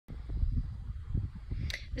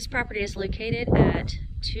This property is located at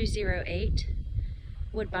 208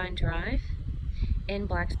 Woodbine Drive in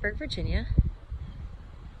Blacksburg, Virginia,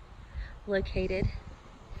 located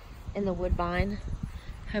in the Woodbine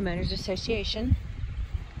Homeowners Association.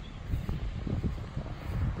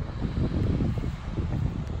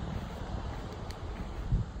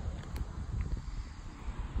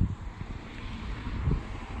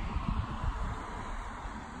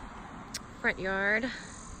 Front yard,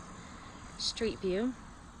 street view.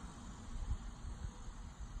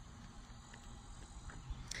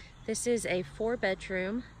 This is a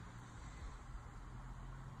 4-bedroom,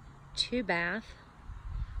 2-bath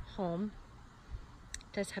home.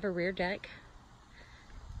 It does have a rear deck,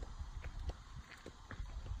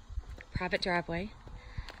 private driveway.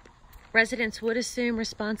 Residents would assume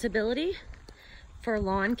responsibility for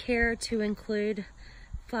lawn care to include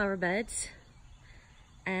flower beds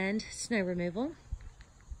and snow removal.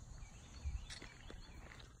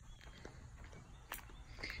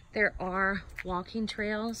 There are walking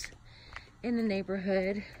trails in the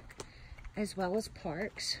neighborhood as well as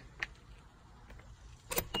parks.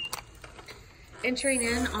 Entering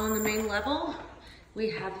in on the main level, we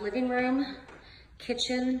have living room,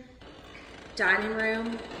 kitchen, dining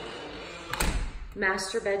room,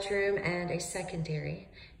 master bedroom, and a secondary.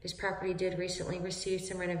 This property did recently receive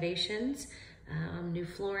some renovations, new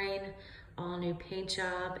flooring, all new paint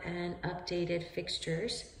job, and updated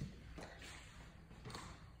fixtures.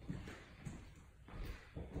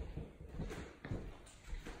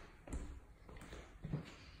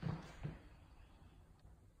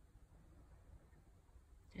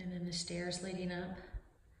 And then the stairs leading up,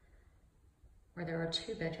 where there are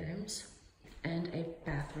 2 bedrooms and a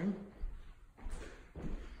bathroom.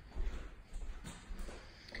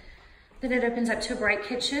 Then it opens up to a bright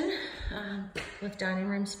kitchen with dining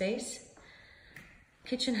room space.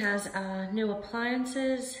 Kitchen has new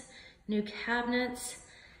appliances, new cabinets,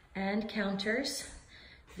 and counters.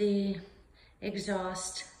 The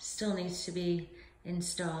exhaust still needs to be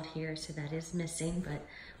installed here, so that is missing, but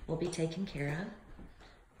will be taken care of.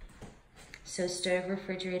 So stove,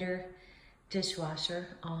 refrigerator, dishwasher,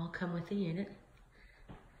 all come with the unit.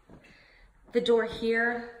 The door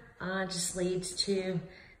here just leads to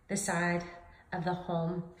the side of the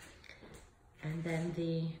home. And then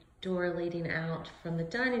the door leading out from the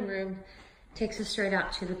dining room takes us straight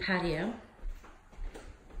out to the patio.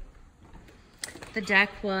 The deck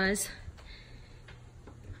was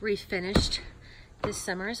refinished this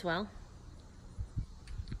summer as well.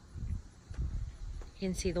 You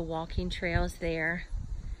can see the walking trails there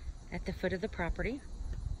at the foot of the property.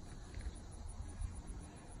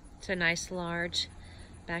 It's a nice large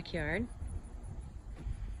backyard.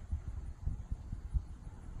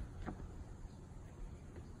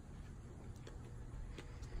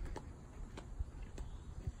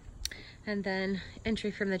 And then entry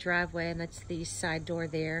from the driveway, and that's the side door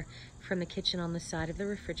there from the kitchen on the side of the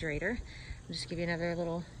refrigerator. I'll just give you another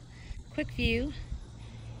little quick view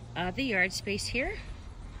of the yard space here.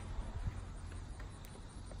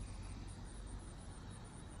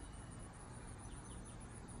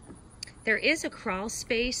 There is a crawl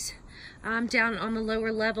space down on the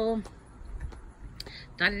lower level.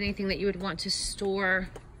 Not anything that you would want to store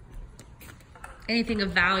anything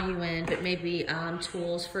of value in, but maybe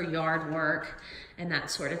tools for yard work and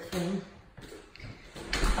that sort of thing.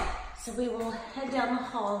 So we will head down the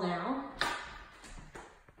hall now.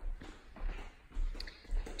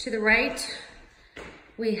 To the right,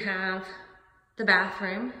 we have the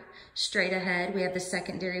bathroom. Straight ahead, we have the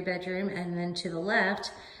secondary bedroom, and then to the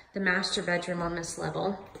left, the master bedroom on this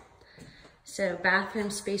level. So bathroom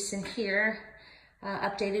space in here,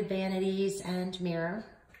 updated vanities and mirror.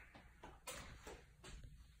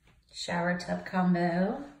 Shower tub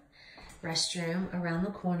combo, restroom around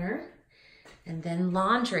the corner, and then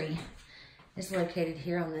laundry is located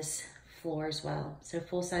here on this floor as well. So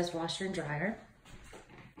full-size washer and dryer.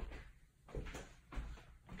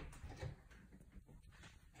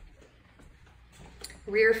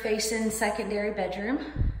 Rear facing secondary bedroom.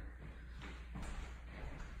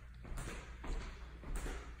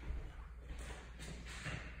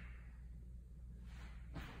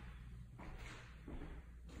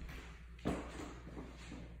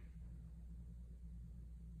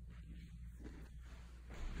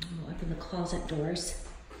 We'll open the closet doors.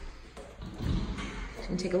 You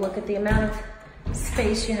can take a look at the amount of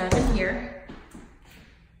space you have in here.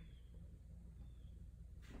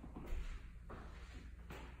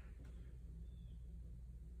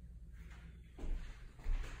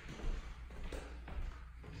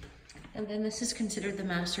 And then this is considered the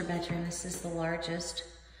master bedroom. This is the largest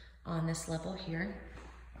on this level here.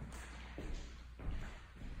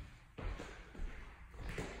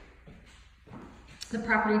 The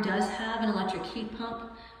property does have an electric heat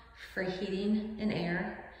pump for heating and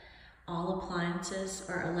air. All appliances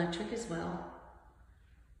are electric as well.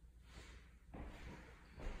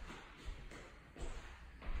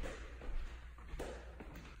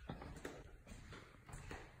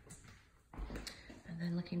 And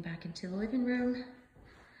then looking back into the living room,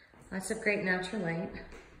 lots of great natural light.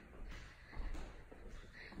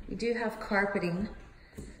 We do have carpeting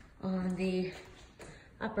on the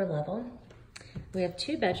upper level. We have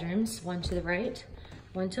 2 bedrooms, one to the right,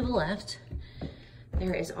 one to the left.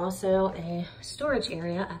 There is also a storage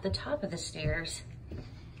area at the top of the stairs.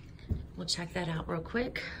 We'll check that out real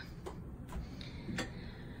quick.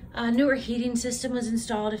 A newer heating system was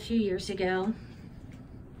installed a few years ago.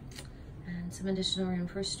 And some additional room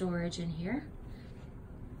for storage in here.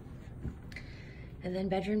 And then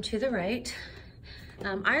bedroom to the right.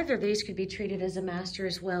 Either of these could be treated as a master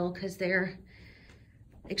as well because they're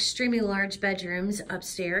extremely large bedrooms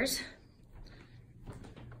upstairs.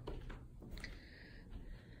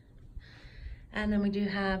 And then we do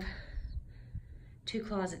have 2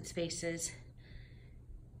 closet spaces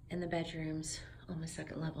in the bedrooms on the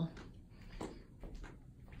second level.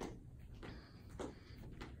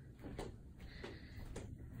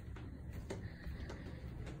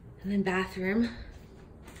 And then bathroom.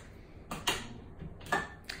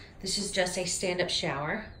 This is just a stand-up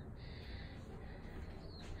shower.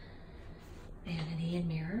 Vanity and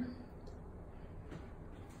mirror.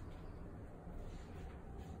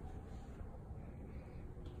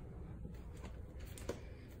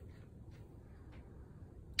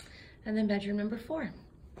 And then bedroom number 4.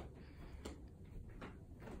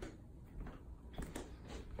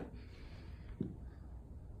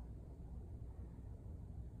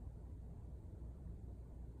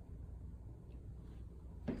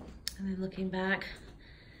 And then looking back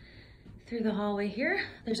through the hallway here,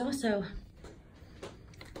 there's also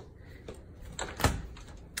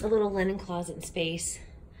a little linen closet space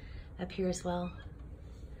up here as well.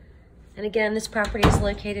 And again, this property is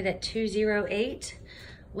located at 208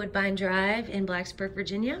 Woodbine Drive in Blacksburg,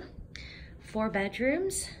 Virginia. 4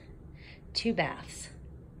 bedrooms, 2 baths.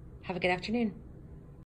 Have a good afternoon.